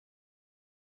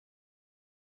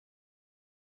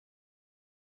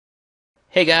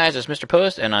Hey guys, it's Mr.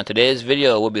 Post, and on today's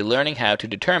video we'll be learning how to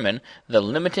determine the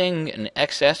limiting and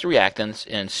excess reactants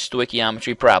in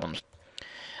stoichiometry problems.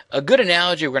 A good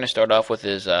analogy we're going to start off with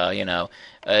is,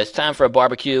 it's time for a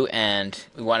barbecue and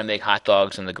we want to make hot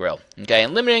dogs on the grill. Okay,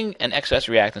 and limiting and excess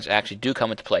reactants actually do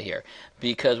come into play here,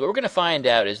 because what we're going to find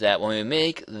out is that when we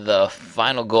make the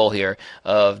final goal here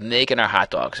of making our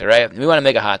hot dogs, all right, we want to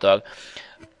make a hot dog.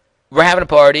 We're having a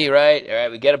party, right? All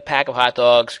right, we get a pack of hot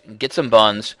dogs, get some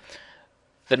buns.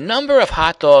 The number of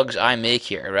hot dogs I make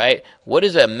here, right? What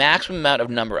is the maximum amount of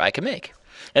number I can make?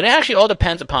 And it actually all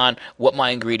depends upon what my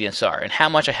ingredients are and how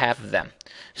much I have of them.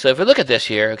 So if we look at this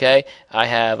here, okay, I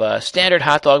have a standard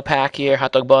hot dog pack here,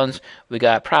 hot dog buns. We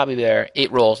got probably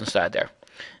 8 rolls inside there.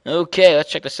 Okay,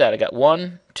 let's check this out. I got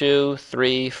 1, 2,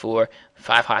 3, 4,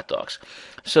 5 hot dogs.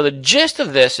 So the gist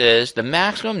of this is the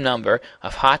maximum number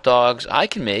of hot dogs I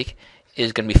can make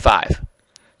is going to be 5.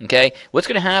 Okay, what's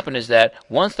going to happen is that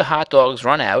once the hot dogs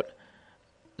run out,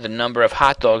 the number of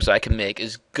hot dogs I can make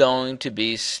is going to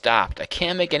be stopped. I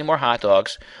can't make any more hot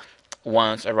dogs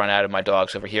once I run out of my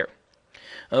dogs over here.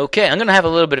 Okay, I'm going to have a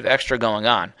little bit of extra going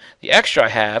on. The extra I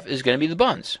have is going to be the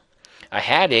buns. I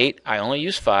had 8, I only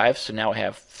used 5, so now I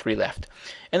have 3 left.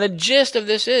 And the gist of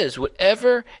this is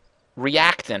whatever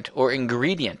reactant or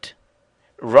ingredient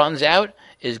runs out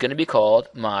is going to be called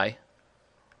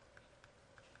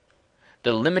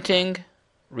the limiting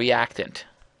reactant.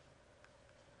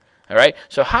 All right,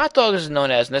 so hot dogs is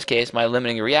known as, in this case, my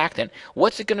limiting reactant.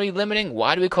 What's it going to be limiting?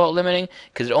 Why do we call it limiting?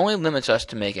 Because it only limits us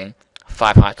to making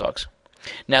 5 hot dogs.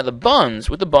 Now the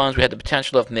buns, with the buns, we had the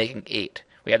potential of making 8.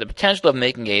 We had the potential of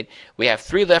making 8. We have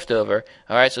 3 left over.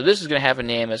 All right, so this is going to have a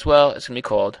name as well. It's going to be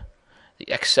called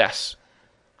the excess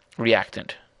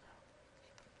reactant.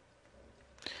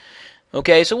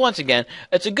 Okay, so once again,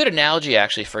 it's a good analogy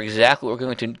actually for exactly what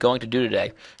we're going to do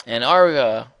today. And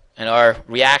our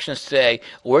reactions today,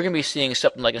 we're going to be seeing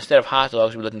something like, instead of hot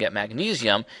dogs, we're looking at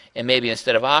magnesium, and maybe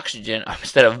instead of oxygen,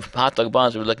 instead of hot dog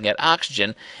buns, we're looking at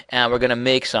oxygen, and we're going to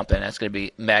make something that's going to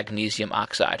be magnesium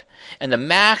oxide. And the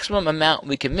maximum amount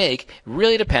we can make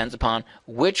really depends upon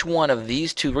which one of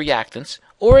these 2 reactants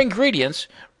or ingredients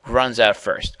runs out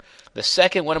first. The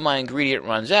second one of my ingredient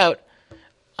runs out,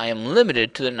 I am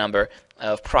limited to the number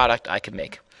of product I can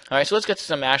make. All right, so let's get to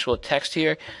some actual text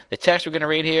here. The text we're going to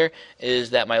read here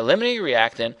is that my limiting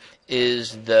reactant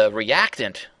is the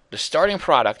reactant, the starting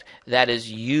product, that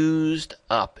is used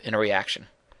up in a reaction.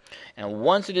 And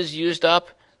once it is used up,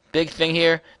 big thing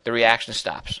here, the reaction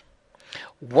stops.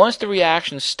 Once the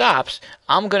reaction stops,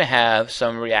 I'm going to have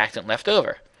some reactant left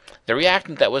over. The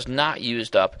reactant that was not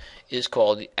used up is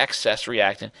called the excess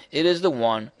reactant. It is the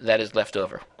one that is left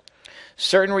over.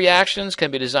 Certain reactions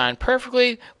can be designed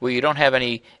perfectly where you don't have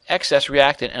any excess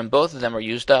reactant and both of them are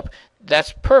used up.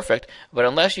 That's perfect, but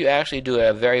unless you actually do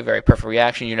a very, very perfect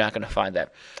reaction, you're not going to find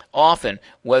that. Often,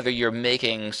 whether you're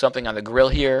making something on the grill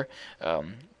here,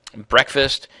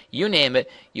 breakfast, you name it,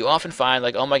 you often find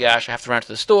like, oh my gosh, I have to run to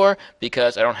the store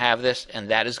because I don't have this, and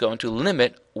that is going to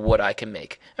limit what I can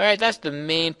make. All right, that's the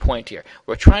main point here.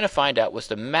 We're trying to find out what's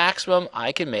the maximum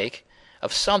I can make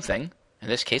of something, in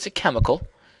this case a chemical,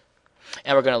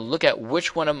 and we're going to look at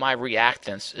which one of my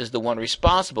reactants is the one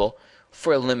responsible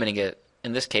for limiting it,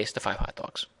 in this case, to 5 hot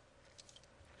dogs.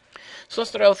 So let's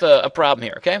start out with a problem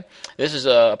here, okay? This is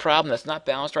a problem that's not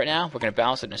balanced right now. We're going to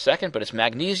balance it in a second, but it's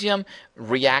magnesium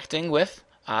reacting with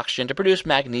oxygen to produce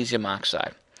magnesium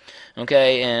oxide.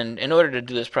 Okay, and in order to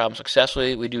do this problem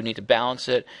successfully, we do need to balance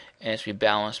it, and it's to be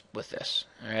balanced with this.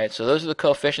 All right, so those are the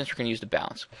coefficients we're going to use to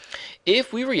balance.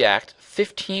 If we react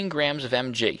 15 grams of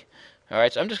Mg, all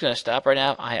right, so I'm just going to stop right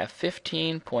now. I have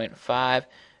 15.5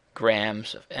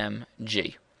 grams of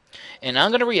Mg. And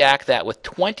I'm going to react that with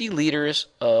 20 liters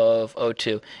of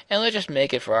O2. And let's just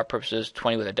make it, for our purposes,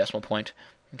 20 with a decimal point.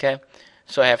 Okay?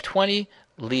 So I have 20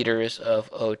 liters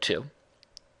of O2.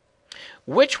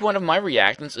 Which one of my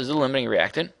reactants is the limiting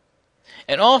reactant?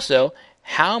 And also,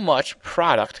 how much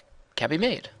product can be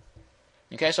made?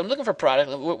 Okay, so I'm looking for product.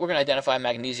 We're going to identify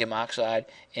magnesium oxide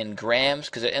in grams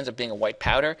because it ends up being a white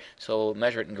powder, so we'll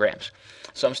measure it in grams.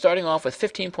 So I'm starting off with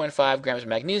 15.5 grams of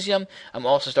magnesium. I'm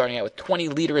also starting out with 20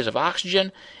 liters of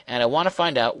oxygen, and I want to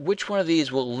find out which one of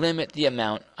these will limit the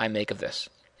amount I make of this.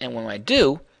 And when I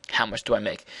do, how much do I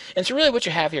make? And so really what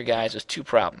you have here, guys, is 2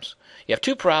 problems. You have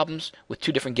 2 problems with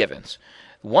 2 different givens.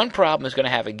 One problem is going to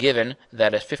have a given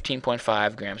that is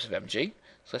 15.5 grams of Mg.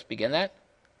 So let's begin that.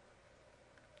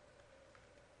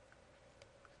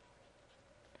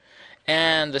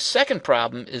 And the second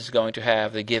problem is going to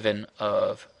have the given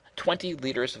of 20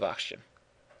 liters of oxygen.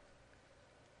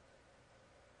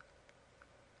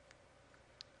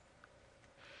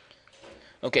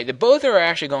 Okay, the both are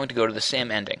actually going to go to the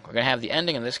same ending. We're going to have the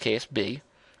ending in this case be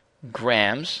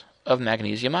grams of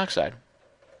magnesium oxide.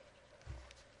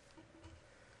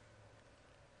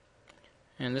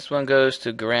 And this one goes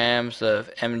to grams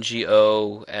of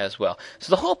MgO as well.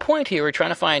 So the whole point here we're trying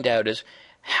to find out is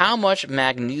how much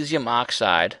magnesium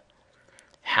oxide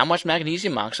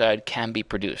can be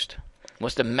produced.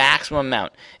 What's the maximum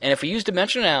amount? And if we use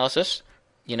dimensional analysis,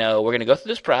 we're going to go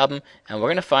through this problem and we're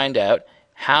going to find out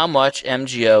how much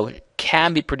MgO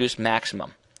can be produced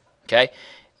maximum. Okay?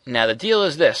 Now the deal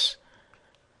is this.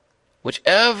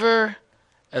 Whichever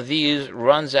of these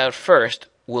runs out first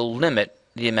will limit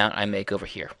the amount I make over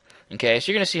here. Okay,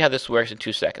 so you're going to see how this works in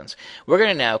 2 seconds. We're going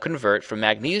to now convert from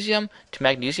magnesium to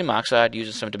magnesium oxide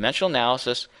using some dimensional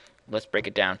analysis. Let's break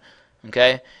it down.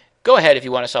 Okay, go ahead if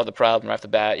you want to solve the problem right off the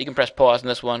bat. You can press pause on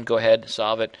this one. Go ahead,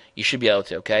 solve it. You should be able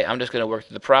to. Okay, I'm just going to work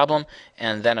through the problem,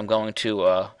 and then I'm going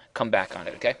to come back on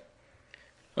it. Okay.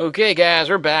 Okay, guys,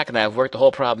 we're back, and I've worked the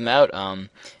whole problem out.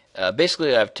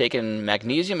 Basically, I've taken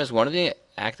magnesium as one of the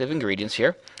active ingredients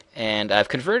here, and I've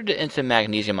converted it into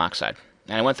magnesium oxide.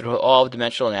 And I went through all of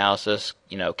dimensional analysis,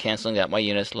 canceling out my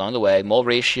units along the way, mole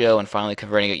ratio, and finally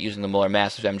converting it using the molar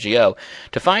mass of MgO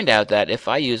to find out that if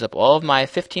I use up all of my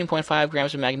 15.5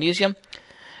 grams of magnesium,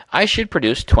 I should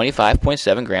produce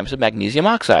 25.7 grams of magnesium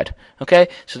oxide. Okay,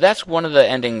 so that's one of the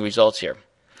ending results here.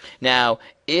 Now,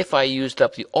 if I used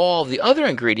up all of the other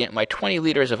ingredient, my 20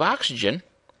 liters of oxygen,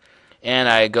 and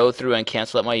I go through and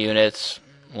cancel out my units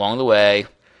along the way,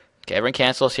 okay, everyone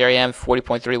cancels. Here I am,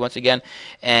 40.3 once again.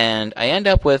 And I end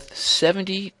up with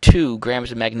 72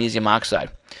 grams of magnesium oxide.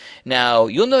 Now,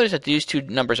 you'll notice that these two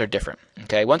numbers are different.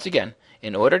 Okay, once again,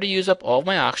 in order to use up all of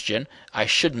my oxygen, I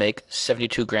should make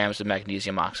 72 grams of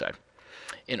magnesium oxide.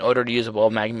 In order to use up all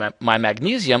my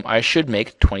magnesium, I should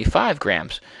make 25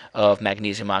 grams of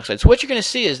magnesium oxide. So what you're going to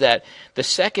see is that the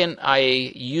second I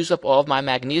use up all of my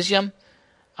magnesium,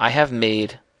 I have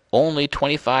made only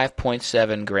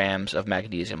 25.7 grams of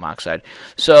magnesium oxide.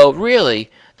 So really,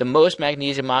 the most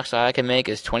magnesium oxide I can make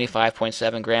is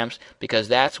 25.7 grams because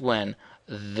that's when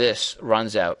this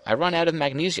runs out. I run out of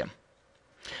magnesium.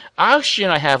 Oxygen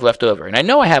I have left over, and I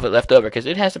know I have it left over because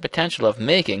it has the potential of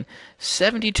making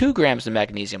 72 grams of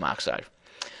magnesium oxide.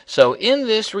 So in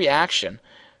this reaction,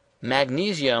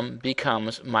 magnesium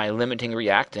becomes my limiting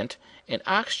reactant, and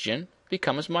oxygen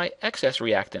becomes my excess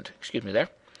reactant. Excuse me there.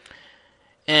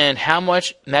 And how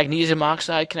much magnesium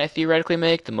oxide can I theoretically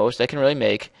make? The most I can really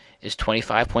make is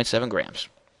 25.7 grams.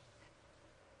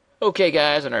 Okay,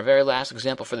 guys, on our very last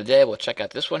example for the day, we'll check out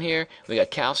this one here. We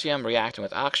got calcium reacting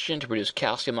with oxygen to produce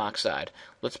calcium oxide.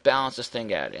 Let's balance this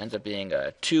thing out. It ends up being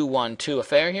a 2-1-2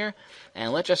 affair here.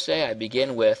 And let's just say I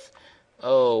begin with,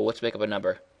 let's make up a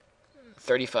number,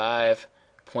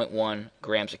 35.1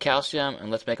 grams of calcium.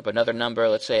 And let's make up another number.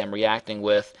 Let's say I'm reacting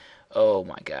with,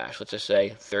 let's just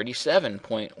say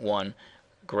 37.1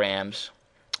 grams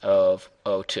of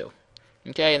O2.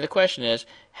 Okay, and the question is,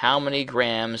 how many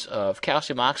grams of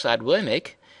calcium oxide will I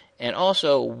make? And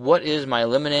also, what is my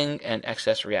limiting and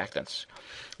excess reactants?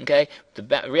 Okay, the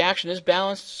reaction is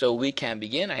balanced, so we can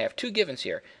begin. I have two givens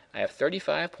here. I have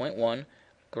 35.1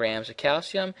 grams of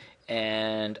calcium,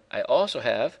 and I also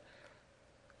have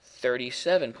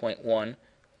 37.1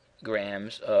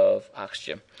 grams of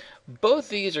oxygen. Both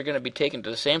these are going to be taken to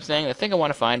the same thing. The thing I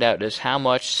want to find out is how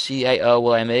much CaO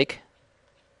will I make?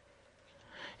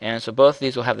 And so both of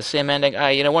these will have the same ending.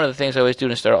 One of the things I always do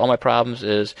to start all my problems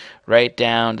is write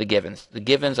down the givens. The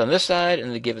givens on this side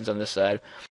and the givens on this side.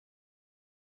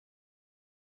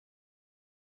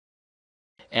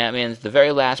 And that means the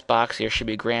very last box here should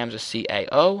be grams of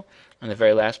CaO, and the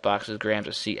very last box is grams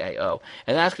of CaO.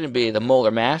 And that's going to be the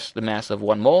molar mass, the mass of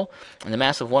 1 mole. And the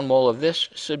mass of 1 mole of this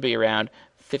should be around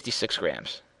 56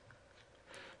 grams.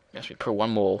 That's per 1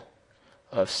 mole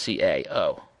of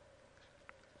CaO.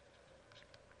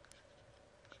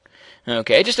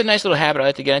 Okay, just a nice little habit I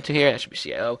like to get into here. That should be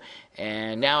CaO.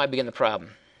 And now I begin the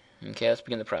problem. Okay, let's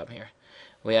begin the problem here.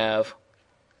 We have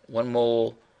 1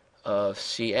 mole of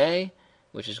Ca,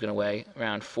 which is going to weigh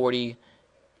around 40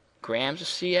 grams of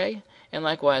Ca. And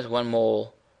likewise, 1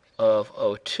 mole of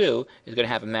O2 is going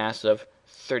to have a mass of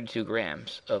 32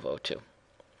 grams of O2.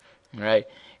 All right.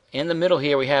 In the middle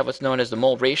here, we have what's known as the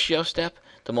mole ratio step.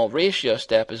 The mole ratio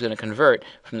step is going to convert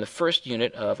from the first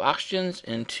unit of oxygens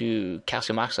into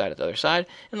calcium oxide at the other side,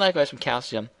 and likewise from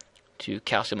calcium to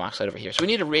calcium oxide over here. So we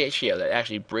need a ratio that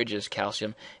actually bridges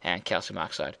calcium and calcium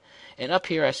oxide. And up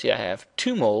here I see I have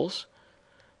 2 moles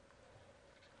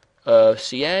of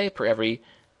Ca per every,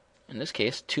 in this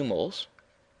case, 2 moles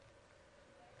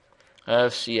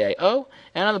of CaO.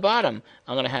 And on the bottom,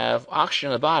 I'm going to have oxygen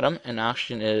on the bottom, and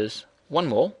oxygen is 1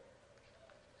 mole.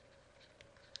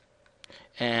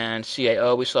 and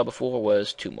CaO we saw before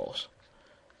was 2 moles.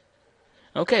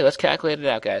 Okay, let's calculate it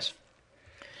out, guys.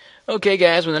 Okay,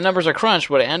 guys, when the numbers are crunched,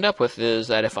 what I end up with is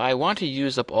that if I want to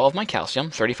use up all of my calcium,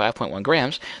 35.1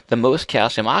 grams, the most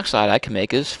calcium oxide I can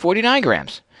make is 49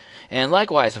 grams. And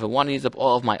likewise, if I want to use up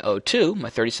all of my O2, my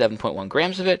 37.1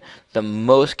 grams of it, the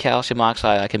most calcium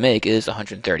oxide I can make is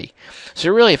 130.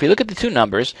 So really, if you look at the two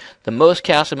numbers, the most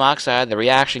calcium oxide the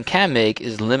reaction can make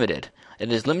is limited.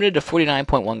 It is limited to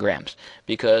 49.1 grams,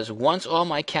 because once all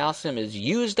my calcium is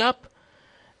used up,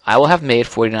 I will have made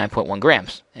 49.1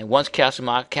 grams. And once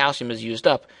calcium is used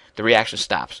up, the reaction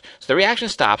stops. So the reaction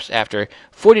stops after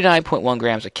 49.1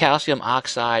 grams of calcium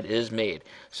oxide is made.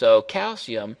 So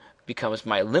calcium becomes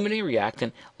my limiting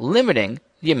reactant, limiting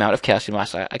the amount of calcium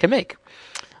oxide I can make.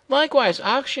 Likewise,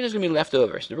 oxygen is going to be left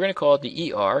over, so we're going to call it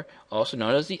the ER, also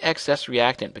known as the excess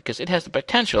reactant, because it has the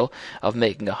potential of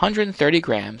making 130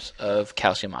 grams of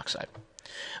calcium oxide.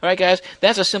 Alright guys,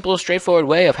 that's a simple, straightforward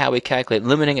way of how we calculate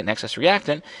limiting and excess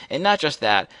reactant, and not just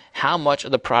that, how much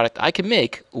of the product I can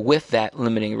make with that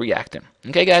limiting reactant.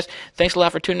 Okay guys, thanks a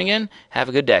lot for tuning in. Have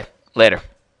a good day. Later.